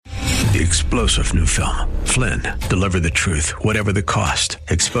the explosive new film, Flynn, Deliver the Truth, Whatever the Cost,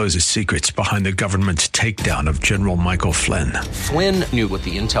 exposes secrets behind the government's takedown of General Michael Flynn. Flynn knew what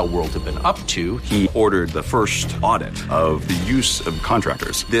the intel world had been up to. He ordered the first audit of the use of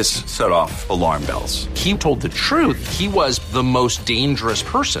contractors. This set off alarm bells. He told the truth. He was the most dangerous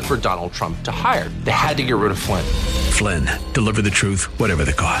person for Donald Trump to hire. They had to get rid of Flynn. Flynn, Deliver the Truth, Whatever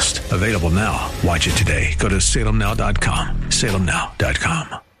the Cost. Available now. Watch it today. Go to salemnow.com.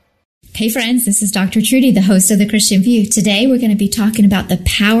 salemnow.com. Hey friends, this is Dr. Trudy, the host of The Christian View. Today we're going to be talking about the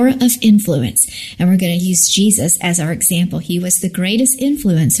power of influence, and we're going to use Jesus as our example. He was the greatest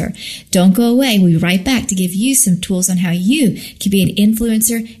influencer. Don't go away. We'll be right back to give you some tools on how you can be an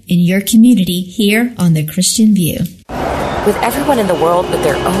influencer in your community here on The Christian View. With everyone in the world with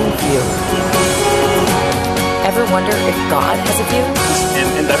their own view, ever wonder if God has a view?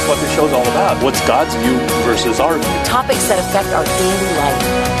 And that's what the show's all about. What's God's view versus our view? Topics that affect our daily life.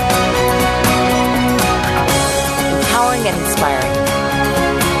 Empowering and inspiring.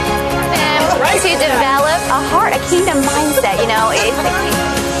 To develop a heart, a kingdom mindset,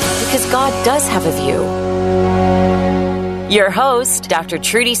 Because God does have a view. Your host, Dr.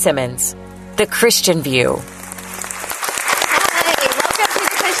 Trudy Simmons, The Christian View.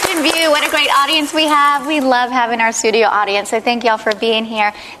 View. What a great audience we have. We love having our studio audience. So thank y'all for being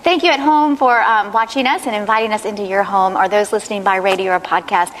here. Thank you at home for watching us and inviting us into your home, or those listening by radio or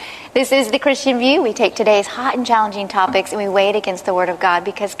podcast. This is The Christian View. We take today's hot and challenging topics and we weigh it against the Word of God,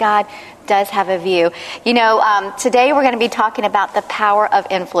 because God does have a view. Today we're going to be talking about the power of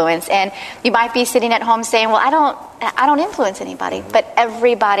influence. And you might be sitting at home saying, well, I don't influence anybody. But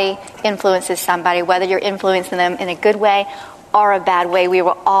everybody influences somebody, whether you're influencing them in a good way or a bad way. We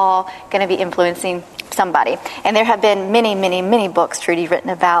were all going to be influencing somebody. And there have been many, many, many books, Trudy, written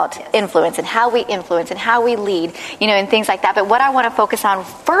about influence and how we influence and how we lead, and things like that. But what I want to focus on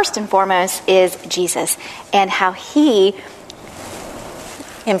first and foremost is Jesus and how he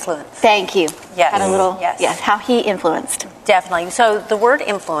influenced. Thank you. Yes. Had a little, yes, how he influenced. Definitely. So the word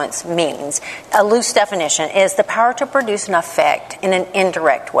influence means, a loose definition, is the power to produce an effect in an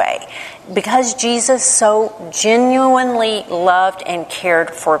indirect way. Because Jesus so genuinely loved and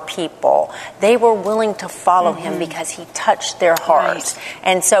cared for people, they were willing to follow him because he touched their hearts. Right.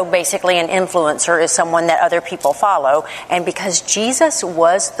 And so basically an influencer is someone that other people follow. And because Jesus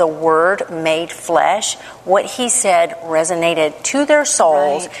was the Word made flesh, what he said resonated to their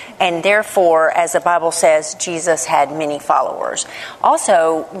souls. Right. And therefore, as the Bible says, Jesus had many followers.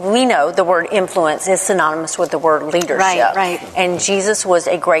 Also, we know the word influence is synonymous with the word leadership. Right. And Jesus was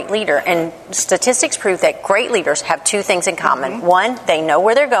a great leader. And statistics prove that great leaders have two things in common. One, they know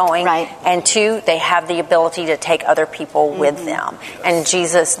where they're going. Right. And two, they have the ability to take other people with them. And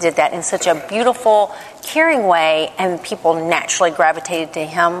Jesus did that in such a beautiful, caring way, and people naturally gravitated to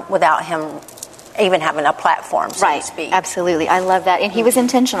him without him even having a platform, so to speak. Absolutely. I love that. And he was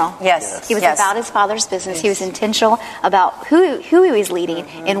intentional. Yes. He was about his Father's business. Yes. He was intentional about who he was leading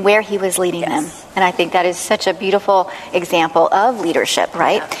and where he was leading them. And I think that is such a beautiful example of leadership,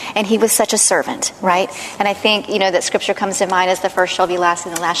 right? Yeah. And he was such a servant, right? And I think, that scripture comes to mind as the first shall be last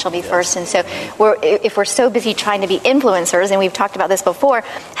and the last shall be first. And so if we're so busy trying to be influencers, and we've talked about this before,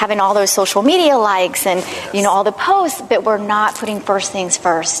 having all those social media likes and, all the posts, but we're not putting first things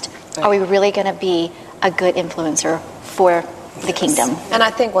first. Right. Are we really going to be a good influencer for the kingdom? And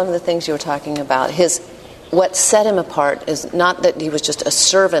I think one of the things you were talking about, what set him apart is not that he was just a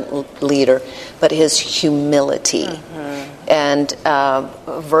servant leader, but his humility. Mm-hmm. And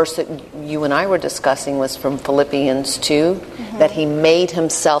a verse that you and I were discussing was from Philippians 2, that he made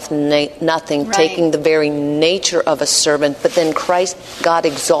himself nothing, taking the very nature of a servant, but then God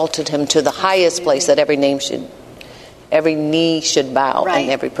exalted him to the highest place that every knee should bow and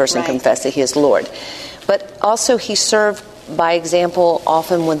every person confess that he is Lord. But also he served by example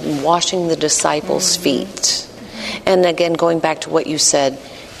often when washing the disciples' feet. And again, going back to what you said,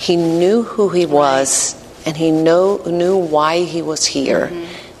 he knew who he was and he knew why he was here.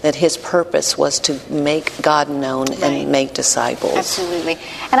 That his purpose was to make God known and make disciples. Absolutely.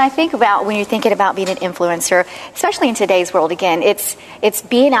 And I think about when you're thinking about being an influencer, especially in today's world, again, it's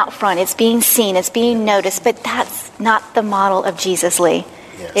being out front, it's being seen, it's being noticed, but that's not the model of Jesus, Lee.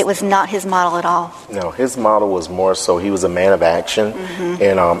 Yes. It was not his model at all. No, his model was more so he was a man of action.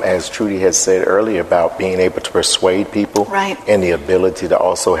 And as Trudy had said earlier about being able to persuade people people. Right. And the ability to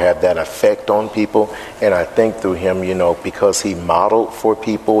also have that effect on people. And I think through him, because he modeled for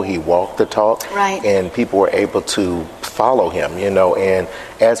people, he walked the talk. Right. And people were able to follow him, and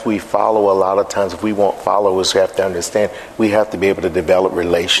as we follow, a lot of times if we want followers, we have to understand we have to be able to develop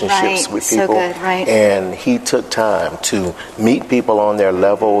relationships with people. So good, right. And he took time to meet people on their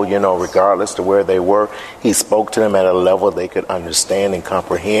level, regardless to where they were. He spoke to them at a level they could understand and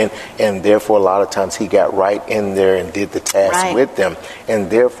comprehend, and therefore a lot of times he got right in there and did the task with them,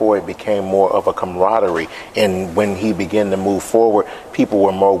 and therefore it became more of a camaraderie. And when he began to move forward, people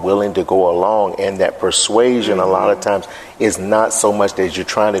were more willing to go along, and that persuasion a lot of times is not so much that you're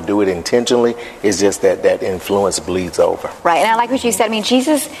trying to do it intentionally, it's just that influence bleeds over. Right, and I like what you said. I mean,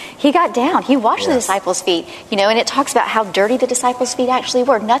 Jesus, he got down. He washed the disciples' feet, and it talks about how dirty the disciples' feet actually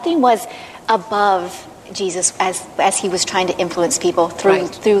were. Nothing was above Jesus as he was trying to influence people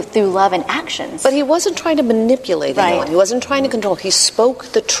through love and actions. But he wasn't trying to manipulate anyone. He wasn't trying to control. He spoke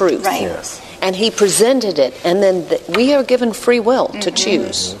the truth. Right. Yes. And he presented it, and then we are given free will to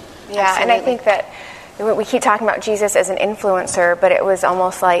choose. Yeah, absolutely. And I think that we keep talking about Jesus as an influencer, but it was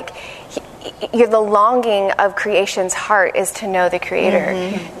almost like the longing of creation's heart is to know the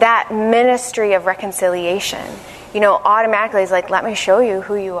Creator. That ministry of reconciliation, automatically is like, let me show you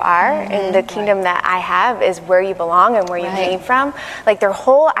who you are, and the kingdom that I have is where you belong and where you came from. Like, their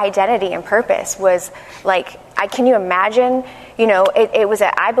whole identity and purpose was like, can you imagine?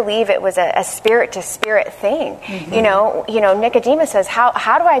 I believe it was a spirit to spirit thing. Nicodemus says,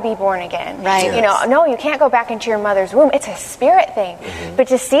 how do I be born again? Right. Yes. No, you can't go back into your mother's womb. It's a spirit thing. But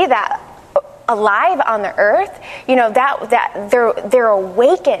to see that alive on the earth, that they're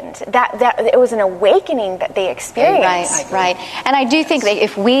awakened. That it was an awakening that they experienced. Right. And I do think that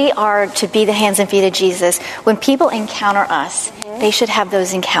if we are to be the hands and feet of Jesus, when people encounter us, they should have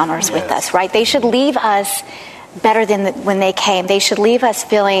those encounters with us, right? They should leave us better than when they came. They should leave us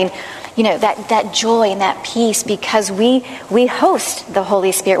feeling, that joy and that peace, because we host the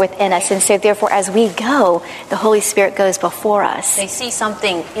Holy Spirit within us. And so therefore, as we go, the Holy Spirit goes before us. They see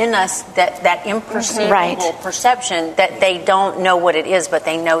something in us, that imperceivable perception that they don't know what it is, but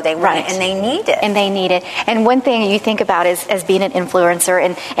they know they want it, and they need it. And one thing you think about is as being an influencer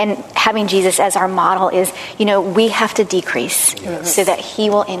and having Jesus as our model is, we have to decrease so that he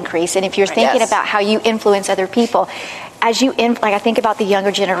will increase. And if you're thinking about how you influence other people, I think about the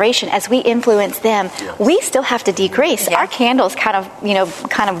younger generation, as we influence them, we still have to decrease. Our candle's kind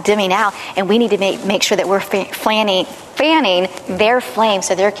of dimming out, and we need to make sure that we're fanning their flame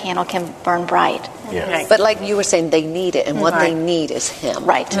so their candle can burn bright. Yes. But like you were saying, they need it, and what they need is him.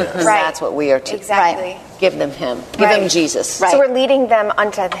 Right. Yes. And that's what we are to give them him. Give them Jesus. So we're leading them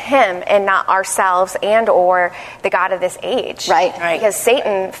unto him and not ourselves and or the God of this age. Right. Because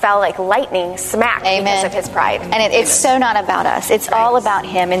Satan fell like lightning smack because of his pride. And it's so not about us. It's all about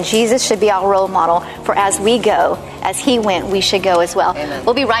him. And Jesus should be our role model for as we go, as he went, we should go as well. Amen.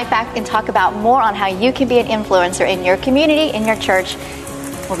 We'll be right back and talk about more on how you can be an influencer in your community, in your church.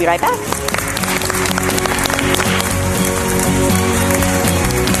 We'll be right back.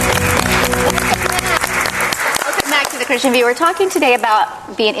 Christian View. We're talking today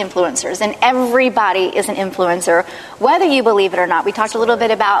about being influencers, and everybody is an influencer, whether you believe it or not. We talked a little bit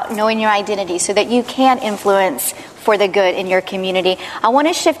about knowing your identity so that you can influence for the good in your community. I want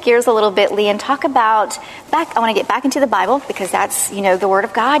to shift gears a little bit, Lee, and talk about I want to get back into the Bible, because that's, the Word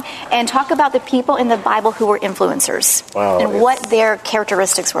of God, and talk about the people in the Bible who were influencers and what their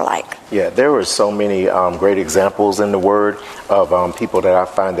characteristics were like. Yeah, there were so many great examples in the Word of people that I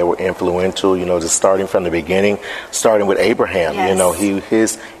find that were influential, just starting from the beginning, starting with Abraham. Yes.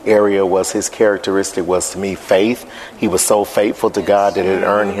 His area was, his characteristic was, to me, faith. He was so faithful to God that it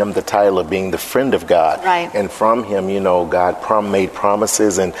earned him the title of being the friend of God. Right. And from him, God made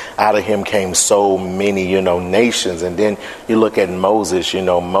promises, and out of him came so many, nations. And then you look at Moses,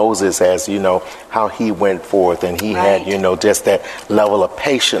 Moses as, how he went forth, and he had, just that level of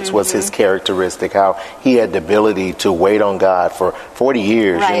patience was his characteristic, how he had the ability to wait on God for 40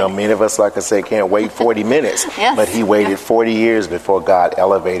 years. Many of us, like I said, can't wait 40 minutes, but he waited 40 years before God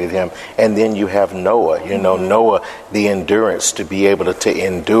elevated him. And then you have Noah, Noah, the endurance to be able to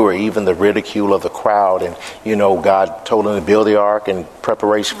endure even the ridicule of the crowd. And, God told him to build the ark, and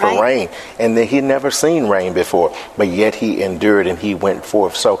preparation for rain. And then he'd never seen rain before, but yet he endured and he went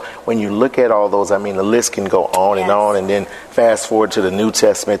forth. So when you look at all those, I mean, the list can go on and on. And then fast forward to the New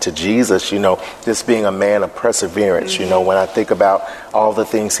Testament, to Jesus, you know, just being a man of perseverance. You know, when I think about all the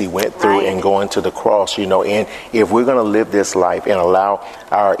things he went through and going to the cross, you know, and if we're going to live this life and allow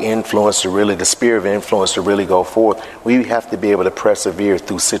our influence to really, the spirit of influence to really go forth, we have to be able to persevere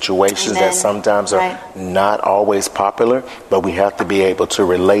through situations that sometimes are not always popular, but we have to be able to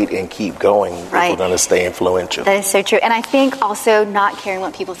relate and keep going if we're going to stay influential. That is so true. And I think also not caring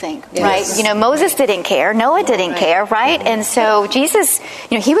what people think, right? You know, Moses didn't care. Noah didn't care, right? And so Jesus,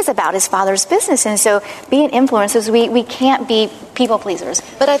 you know, he was about his Father's business. And so being influencers, we can't be people pleasers.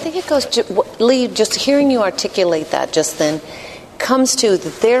 But I think it goes to, Lee, just hearing you articulate that just then, comes to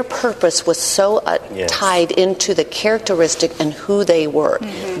that their purpose was so tied into the characteristic and who they were.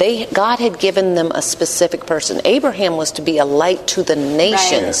 God had given them a specific person. Abraham was to be a light to the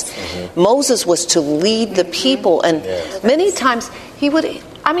nations. Moses was to lead the people. And many times he would,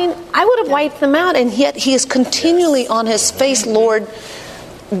 I mean, I would have wiped them out, and yet he is continually on his face, Lord,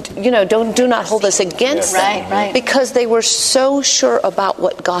 you know, do not hold this against them, because they were so sure about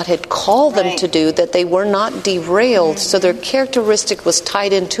what God had called them to do that they were not derailed. So their characteristic was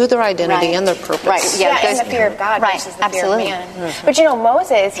tied into their identity and their purpose. And the fear of God versus the fear of man. But you know,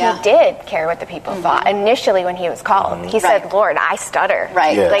 Moses, he did care what the people thought initially when he was called. He said, "Lord, I stutter.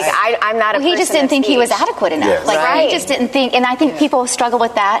 Like I'm not a person." He just didn't think he was adequate enough. Like he just didn't think, and I think people struggle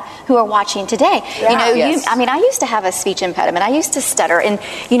with that who are watching today. You know, I mean, I used to have a speech impediment. I used to stutter, and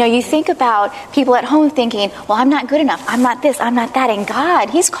you know, you think about people at home thinking, well, I'm not good enough. I'm not this. I'm not that. And God,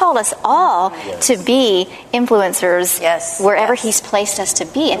 He's called us all to be influencers wherever He's placed us to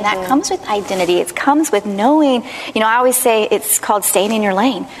be. And that comes with identity. It comes with knowing, you know, I always say it's called staying in your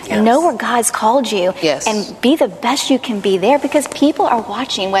lane. Know where God's called you and be the best you can be there, because people are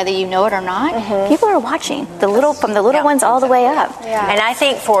watching, whether you know it or not. People are watching, from the little ones all the way up. And I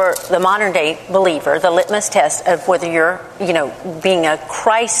think for the modern day believer, the litmus test of whether you're, you know, being a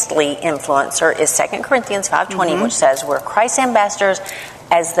Christly influencer is 2 Corinthians 5:20, which says we're Christ's ambassadors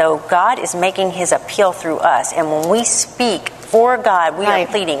as though God is making His appeal through us. And when we speak for God, we are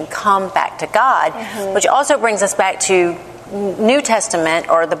pleading, come back to God, which also brings us back to New Testament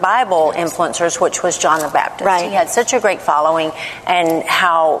or the Bible influencers, which was John the Baptist. He had such a great following and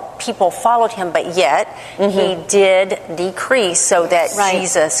how people followed him, but yet he did decrease so that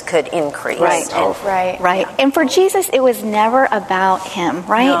Jesus could increase. And for Jesus, it was never about him,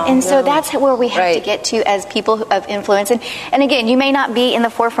 and so that's where we have to get to as people of influence. And again, you may not be in the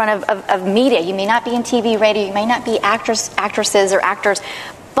forefront of media. You may not be in TV, radio. You may not be actresses or actors.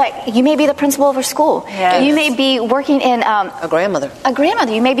 But you may be the principal of a school. You may be working in a grandmother.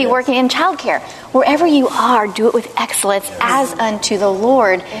 You may be working in childcare. Wherever you are, do it with excellence as unto the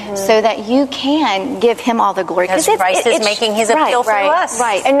Lord, so that you can give Him all the glory. Because Christ is making His appeal through us.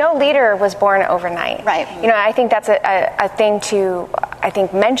 And no leader was born overnight. You know, I think that's a thing to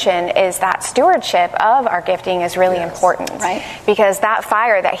mention, is that stewardship of our gifting is really important. Because that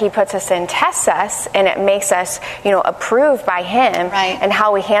fire that He puts us in tests us, and it makes us, you know, approved by Him, and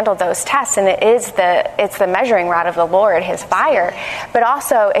how we handle those tests. And it's the measuring rod of the Lord, His fire. But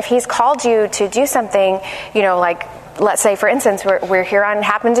also, if He's called you to do something, you know, like, let's say, for instance, we're here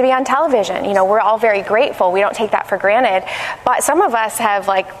happen to be on television. You know, we're all very grateful. We don't take that for granted. But some of us have,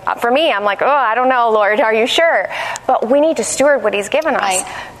 like, for me, I'm like, oh, I don't know, Lord, are you sure? But we need to steward what He's given us.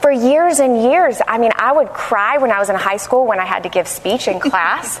 For years and years, I mean, I would cry when I was in high school when I had to give speech in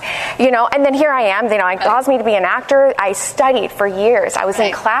class, you know, and then here I am, you know, it caused me to be an actor. I studied for years. I was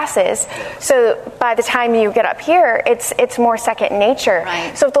in classes. So by the time you get up here, it's more second nature.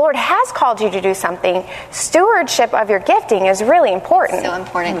 So if the Lord has called you to do something, stewardship of your gifting is really important. So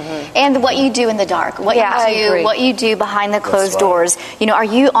important. And what you do in the dark, what you do behind the closed doors. You know, are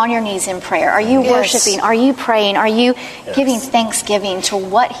you on your knees in prayer? Are you worshiping? Are you praying? Are you giving thanksgiving to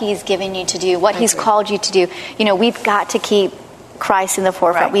what He's given you to do, what He's called you to do? You know, we've got to keep Christ in the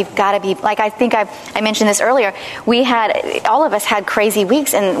forefront. We've got to be, like, I think I mentioned this earlier, all of us had crazy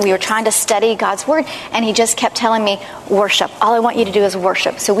weeks, and we were trying to study God's Word, and He just kept telling me, worship. All I want you to do is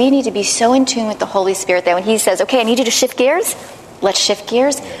worship. So we need to be so in tune with the Holy Spirit that when He says, okay, I need you to shift gears, let's shift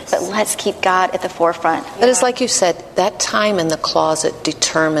gears, but let's keep God at the forefront. But it's like you said, that time in the closet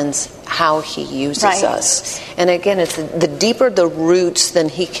determines how He uses us. And again, it's the deeper the roots, then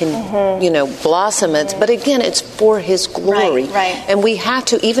He can, you know, blossom it. But again, it's for His glory. And we have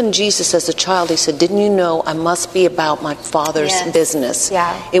to, even Jesus as a child, He said, didn't you know I must be about my Father's business?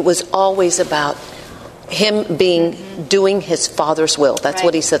 It was always about Him doing His Father's will. That's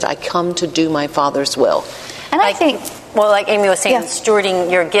what He said, I come to do my Father's will. And I think Well, like Amy was saying,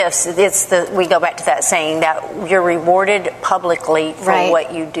 stewarding your gifts, we go back to that saying that you're rewarded publicly for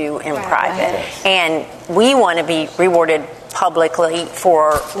what you do in private. Right. And we want to be rewarded publicly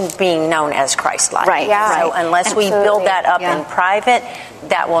for being known as Christ-like. Right. Yeah. So unless we build that up in private,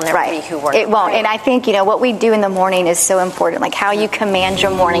 that will never be who we're. It won't. And I think, what we do in the morning is so important, like how you command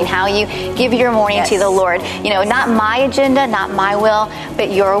your morning, how you give your morning to the Lord. Not my agenda, not my will,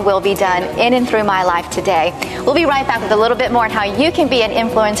 but your will be done in and through my life today. We'll be right back with a little bit more on how you can be an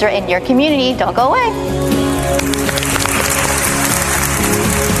influencer in your community. Don't go away.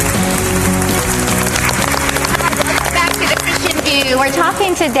 We're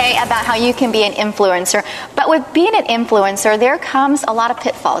talking today about how you can be an influencer. But with being an influencer, there comes a lot of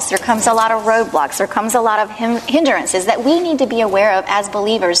pitfalls. There comes a lot of roadblocks. There comes a lot of hindrances that we need to be aware of as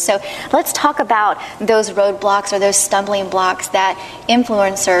believers. So let's talk about those roadblocks or those stumbling blocks that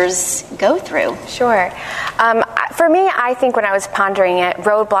influencers go through. Sure. For me, I think when I was pondering it,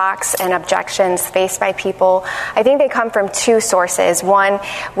 roadblocks and objections faced by people, I think they come from two sources. One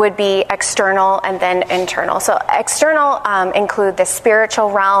would be external and then internal. So external include the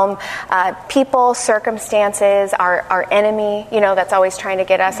spiritual realm, people, circumstances, our enemy, that's always trying to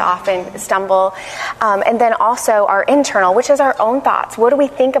get us off and stumble. And then also our internal, which is our own thoughts. What do we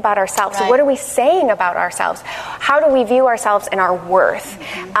think about ourselves? Right. What are we saying about ourselves? How do we view ourselves and our worth?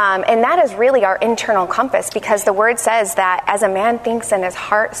 And that is really our internal compass, because the word says that as a man thinks in his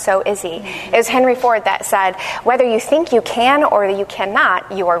heart, so is he. It was Henry Ford that said, whether you think you can or you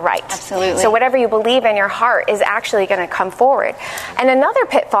cannot, you are right. Absolutely. So whatever you believe in your heart is actually going to come forward. And another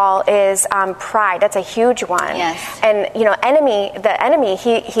pitfall is pride. That's a huge one. Yes. And, the enemy,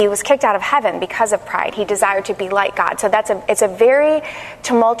 he was kicked out of heaven because of pride. He desired to be like God. So it's a very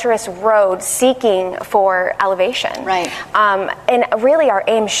tumultuous road seeking for elevation. Right. And really our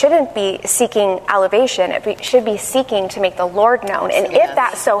aim shouldn't be seeking elevation. It should be seeking to make the Lord known. And if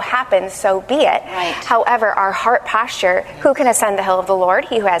that so happens, so be it. Right. However, our heart posture, who can ascend the hill of the Lord?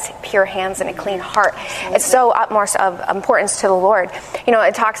 He who has pure hands and a clean heart. Absolutely. It's so utmost of importance to the Lord.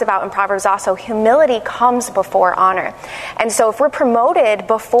 It talks about in Proverbs also, humility comes before honor. And so if we're promoted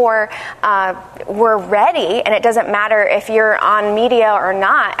before we're ready, and it doesn't matter if you're on media or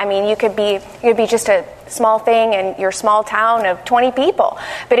not, you could be just a small thing in your small town of 20 people.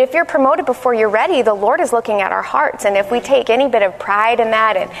 But if you're promoted before you're ready, the Lord is looking at our hearts. And if we take any bit of pride in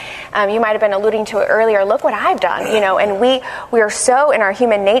that, and you might have been alluding to it earlier, look what I've done, and we are so in our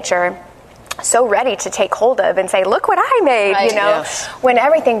human nature so ready to take hold of and say, look what I made, when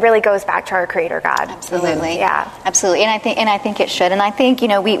everything really goes back to our Creator God. Absolutely. Yeah. Absolutely. And I think it should. And I think,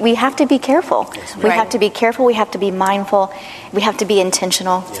 we have to be careful. Yes, we have to be careful. We have to be mindful. We have to be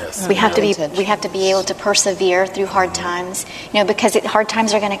intentional. Yes. We have to be able to persevere through hard times, because hard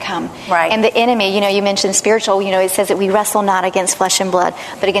times are going to come. Right. And the enemy, you mentioned spiritual, it says that we wrestle not against flesh and blood,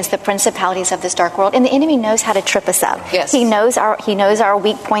 but against the principalities of this dark world. And the enemy knows how to trip us up. Yes. He knows our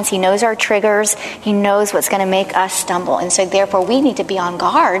weak points. He knows our triggers. He knows what's going to make us stumble. And so therefore we need to be on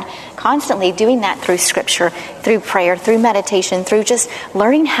guard, constantly doing that through scripture, through prayer, through meditation, through just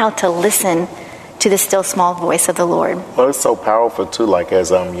learning how to listen to the still small voice of the Lord. Well, it's so powerful too, like as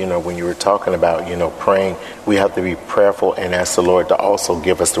when you were talking about praying, we have to be prayerful and ask the Lord to also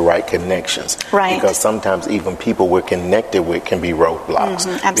give us the right connections. Right. Because sometimes even people we're connected with can be roadblocks.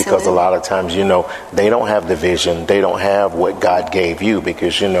 Mm-hmm, because a lot of times, they don't have the vision, they don't have what God gave you,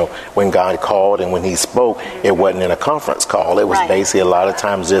 because when God called and when He spoke, it wasn't in a conference call. It was basically a lot of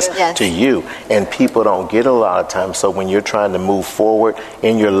times just to you. And people don't get a lot of times. So when you're trying to move forward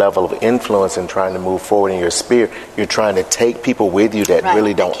in your level of influence and trying to move forward in your spirit, you're trying to take people with you that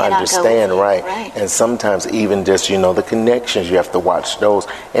really don't understand. Right. And sometimes even just the connections, you have to watch those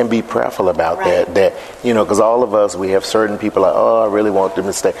and be prayerful about that because all of us, we have certain people like, I really want them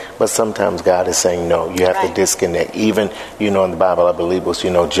to stay, but sometimes God is saying no, you have to disconnect. Even in the Bible, I believe it was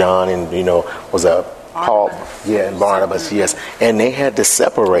John and was a Paul, and Barnabas, yes. And they had to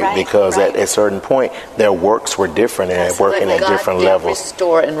separate because at a certain point, their works were different and working at different levels.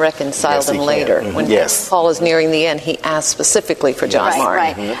 Restore and reconcile them later. Mm-hmm. When Paul is nearing the end, he asked specifically for John Mark.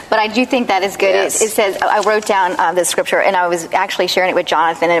 Right. Mm-hmm. But I do think that is good. Yes. It says, I wrote down the scripture, and I was actually sharing it with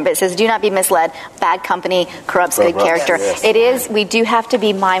Jonathan, but it says, do not be misled. Bad company corrupts good character. Yes. It is, we do have to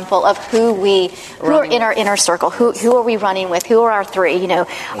be mindful of who are in our inner circle. Who are we running with? Who are our three?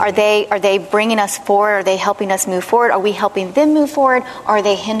 Are they bringing us forward forward? Are they helping us move forward? Are we helping them move forward? Or are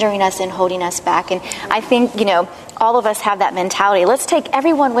they hindering us and holding us back? And I think, all of us have that mentality. Let's take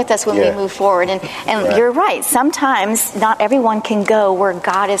everyone with us when we move forward. And you're right. Sometimes not everyone can go where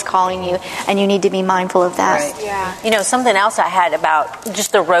God is calling you, and you need to be mindful of that. Right. Yeah. Something else I had about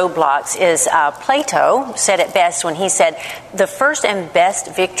just the roadblocks is Plato said it best when he said, the first and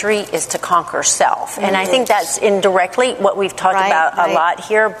best victory is to conquer self. And I think that's indirectly what we've talked about a lot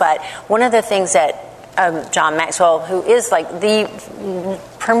here. But one of the things that John Maxwell, who is like the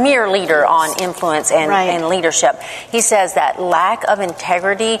premier leader on influence and leadership, he says that lack of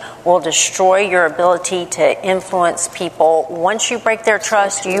integrity will destroy your ability to influence people. Once you break their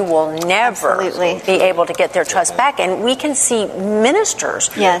trust, you will never be able to get their trust back. And we can see ministers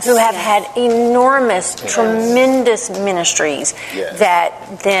who have had enormous, tremendous ministries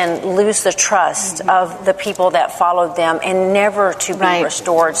that then lose the trust of the people that followed them and never to be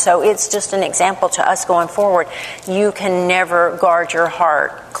restored. So it's just an example to us going forward. You can never guard your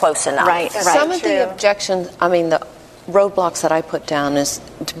heart close enough. Some of the objections, the roadblocks that I put down is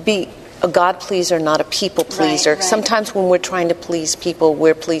to be a God pleaser, not a people pleaser. Sometimes when we're trying to please people,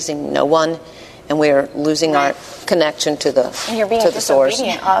 we're pleasing no one, and we're losing our connection to the source.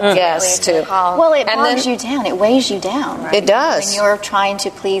 Yes, too. Well, it bogs you down. It weighs you down. It does. When you're trying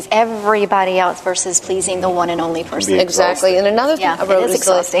to please everybody else versus pleasing the one and only person. Exactly. And another thing I wrote is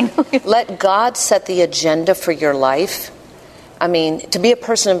exhausting. Let God set the agenda for your life. To be a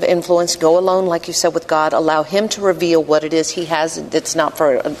person of influence, go alone, like you said, with God. Allow Him to reveal what it is He has. It's not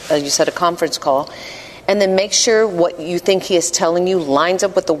for, you said, a conference call. And then make sure what you think He is telling you lines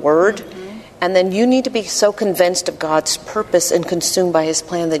up with the Word. And then you need to be so convinced of God's purpose and consumed by His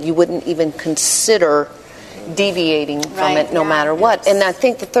plan that you wouldn't even consider deviating from it no matter what. And I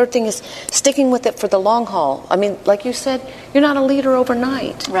think the third thing is sticking with it for the long haul. Like you said, you're not a leader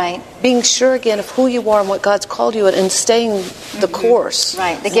overnight. Being sure again of who you are and what God's called you and staying the course.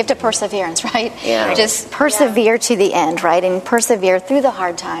 The gift of perseverance, Just persevere to the end, and persevere through the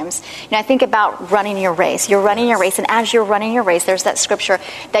hard times. I think about running your race. You're running your race, and as you're running your race, there's that scripture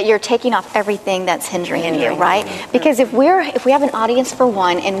that you're taking off everything that's hindering you, Because if we have an audience for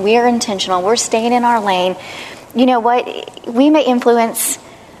one and we're intentional, we're staying in our lane, you know what? We may influence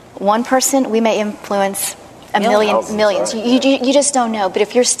one person, we may influence millions. You just don't know. But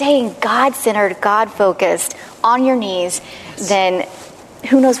if you're staying God-centered, God-focused, on your knees, then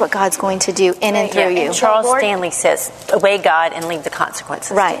who knows what God's going to do in and through you. And Charles Stanley says, obey God and leave the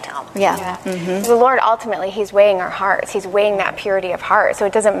consequences to Him. The Lord, ultimately, He's weighing our hearts. He's weighing that purity of heart. So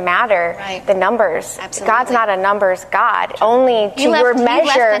it doesn't matter the numbers. God's not a numbers God. Only to your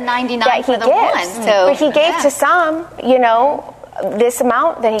measure that He gives. But He gave to some, this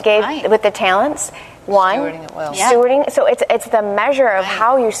amount that He gave with the talents. Stewarding it well. Stewarding. So it's the measure of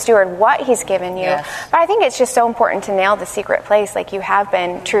how you steward what He's given you. But I think it's just so important to nail the secret place, like you have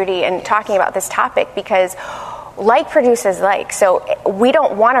been, Trudy, and talking about this topic, because like produces like. So we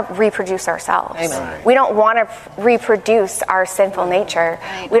don't want to reproduce ourselves. Amen. We don't want to reproduce our sinful nature.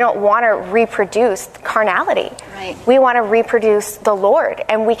 We don't want to reproduce carnality. We want to reproduce the Lord.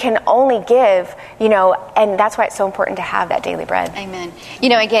 And we can only give, and that's why it's so important to have that daily bread. Amen.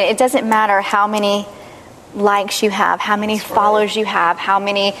 Again, it doesn't matter how many likes you have, how many followers you have, how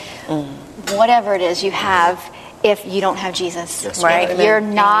many, whatever it is you have, if you don't have Jesus. You're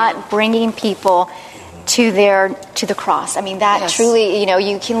not bringing people to the cross. Truly,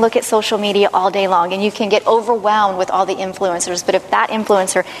 you can look at social media all day long and you can get overwhelmed with all the influencers, but if that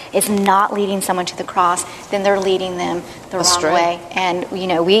influencer is not leading someone to the cross, then they're leading them the wrong way. And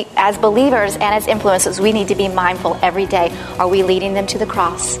we as believers and as influencers, we need to be mindful every day. Are we leading them to the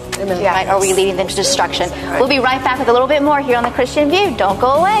cross? Amen. Are we leading them to destruction? We'll be right back with a little bit more here on The Christian View. Don't go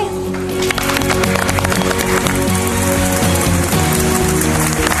away.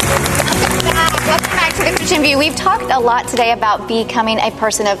 The Christian View. We've talked a lot today about becoming a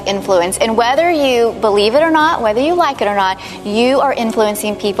person of influence, and whether you believe it or not, whether you like it or not, you are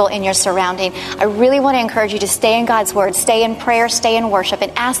influencing people in your surrounding. I really want to encourage you to stay in God's Word, stay in prayer, stay in worship,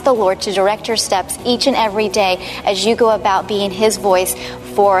 and ask the Lord to direct your steps each and every day as you go about being His voice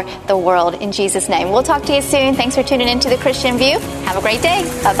for the world. In Jesus' name. We'll talk to you soon. Thanks for tuning into The Christian View. Have a great day.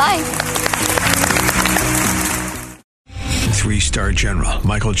 Bye-bye. 3-star General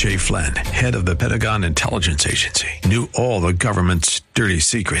Michael J. Flynn, head of the Pentagon Intelligence Agency, knew all the government's dirty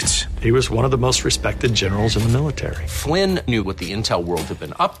secrets. He was one of the most respected generals in the military. Flynn knew what the intel world had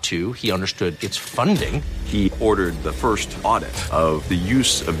been up to. He understood its funding. He ordered the first audit of the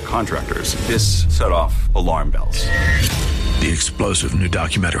use of contractors. This set off alarm bells. The explosive new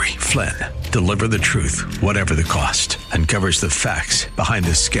documentary, Flynn, deliver the truth, whatever the cost, uncovers the facts behind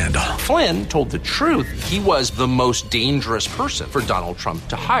this scandal. Flynn told the truth. He was the most dangerous person for Donald Trump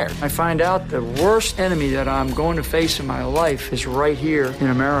to hire. I find out the worst enemy that I'm going to face in my life is right here in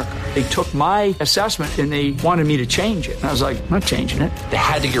America. They took my assessment and they wanted me to change it. And I was like, I'm not changing it. They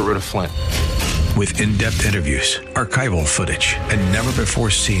had to get rid of Flynn. With in-depth interviews, archival footage, and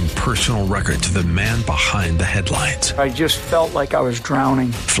never-before-seen personal records of the man behind the headlines. I just felt like I was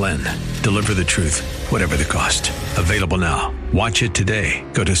drowning. Flynn, deliver the truth, whatever the cost. Available now. Watch it today.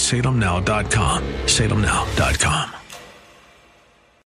 Go to salemnow.com. salemnow.com.